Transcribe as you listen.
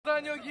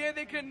पाकिस्तानियों ये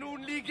देखें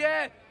नून लीग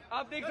है,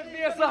 आप देख सकते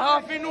हैं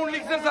सहाफी नून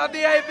लीग से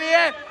साथी आए हुए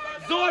हैं।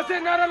 जोर से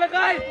नारा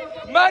लगाए,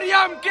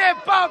 मरियम के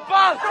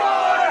पापा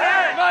चोर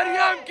है,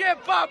 मरियम के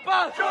पापा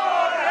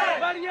चोर है,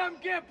 मरियम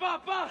के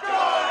पापा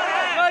चोर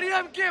है,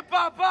 मरियम के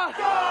पापा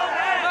चोर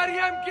है,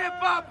 मरियम के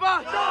पापा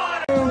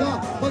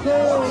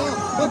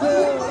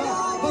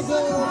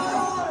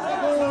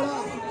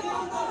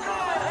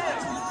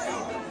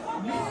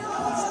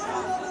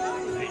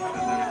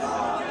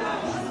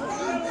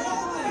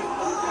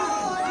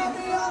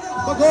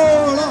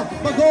Bagola,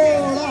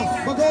 bagola,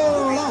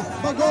 bagola,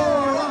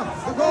 bagola,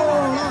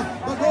 bagola,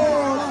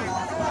 bagola,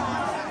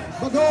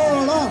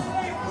 bagola,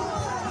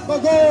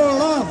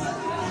 bagola,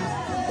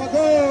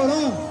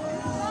 bagola,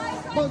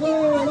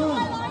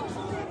 bagola,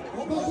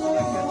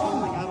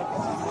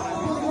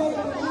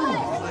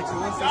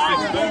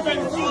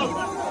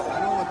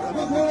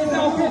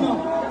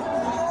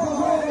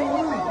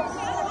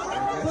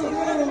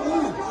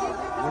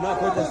 We're not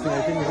protesting.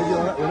 I think the video.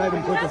 We're not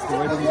even protesting.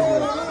 Why didn't you do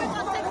that?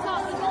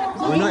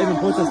 We're not even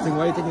protesting.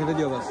 Why are you taking a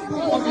video of us?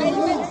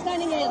 We're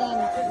standing here then.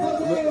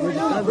 We're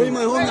just bring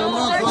my home.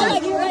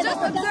 We're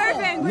just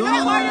observing. We're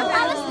not part of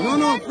Palestine.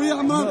 no, free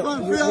Imran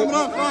Khan, free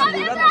Imran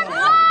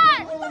Khan.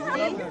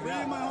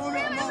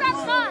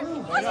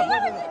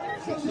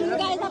 You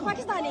guys are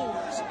Pakistani.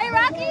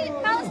 Iraqi,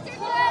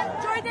 Palestinian,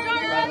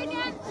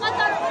 Jordanian,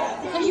 Qatar.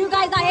 So you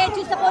guys are here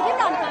to support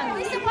Imran Khan?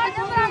 We support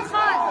Imran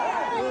Khan.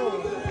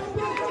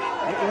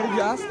 What did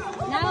you ask?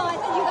 No, I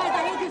said you guys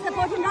are here to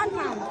support Imran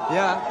Khan.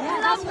 Yeah. Yeah,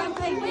 that's what I'm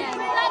saying. Yeah.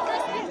 We like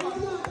this people.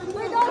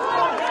 We don't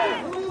like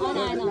this. Oh,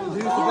 no, I know.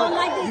 You don't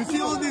like this. You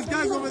see all these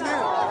guys over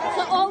there?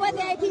 So over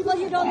there, people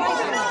you don't like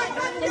them.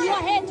 Then you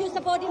are here to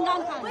support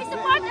Imran Khan. We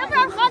support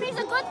Imran Khan. He's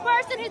a good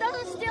person. He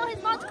doesn't steal.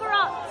 He's not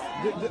corrupt.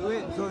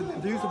 Wait. So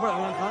do you support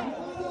Imran Khan?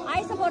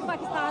 I support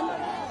Pakistan.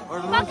 Or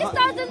Imran Khan?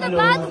 Pakistan's in the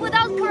bad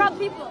without corrupt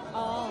people.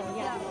 Oh,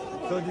 yeah.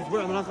 So do you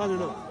support Imran Khan or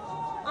no?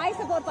 I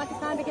support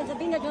Pakistan because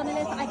being a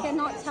journalist, I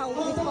cannot tell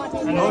which party.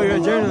 Oh, you're a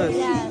journalist.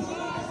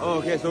 Yeah. Oh,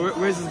 okay. So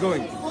where's this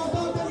going?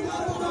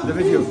 The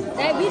video.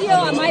 That video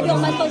I might be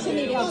on my social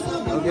media.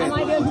 Okay. I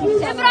might be on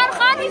Twitter. Imran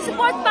Khan, he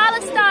supports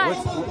Palestine.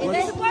 What's-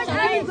 He supports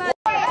everybody.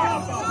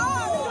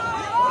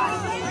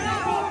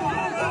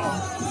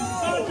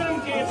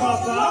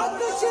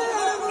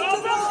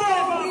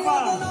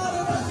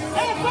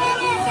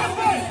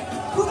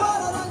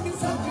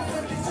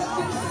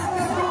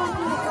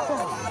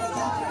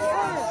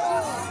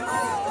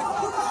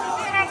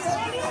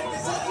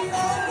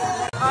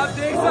 आप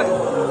देख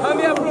सकते हम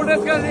यहाँ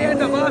protest कर रहे हैं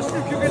नवाज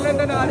शरीफ क्योंकि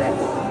London आ रहे हैं।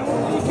 नून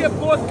लीग के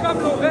बहुत कम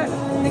लोग हैं,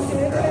 लेकिन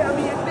इन्होंने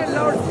अभी इतने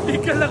लाउड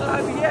स्पीकर लगा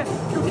दिए हैं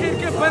क्योंकि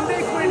इनके बंदे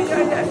कोई नहीं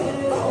आए हैं।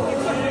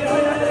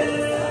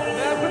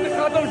 मैं आपको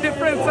दिखाता हूँ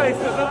डिफरेंट साइज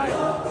का।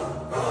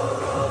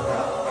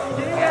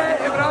 ये है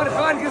इमरान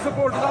खान की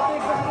सपोर्ट, आप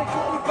देख सकते हैं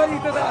कितनी बड़ी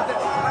तादाद है।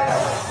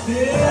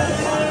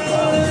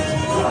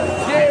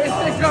 ये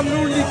इससे कम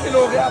नून लीग के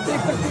लोग हैं, आप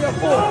देख सकते हैं।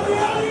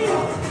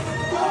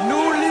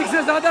 नून लीग से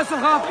ज्यादा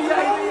सहाफी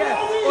आई हुई है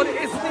और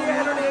इसलिए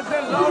इन्होंने इतने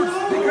लाउड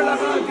स्पीकर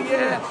लगा दिए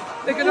हैं।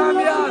 लेकिन हम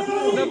यहाँ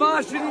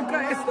नवाज शरीफ का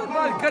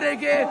इस्तेमाल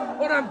करेंगे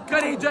और हम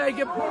कर ही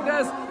जाएंगे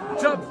प्रोटेस्ट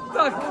जब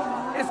तक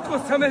इसको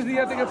समझ नहीं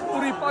आती कि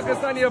पूरी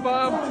पाकिस्तानी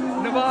अवाम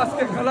नवाज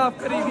के खिलाफ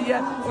खड़ी हुई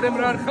है और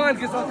इमरान खान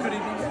के साथ खड़ी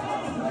हुई है।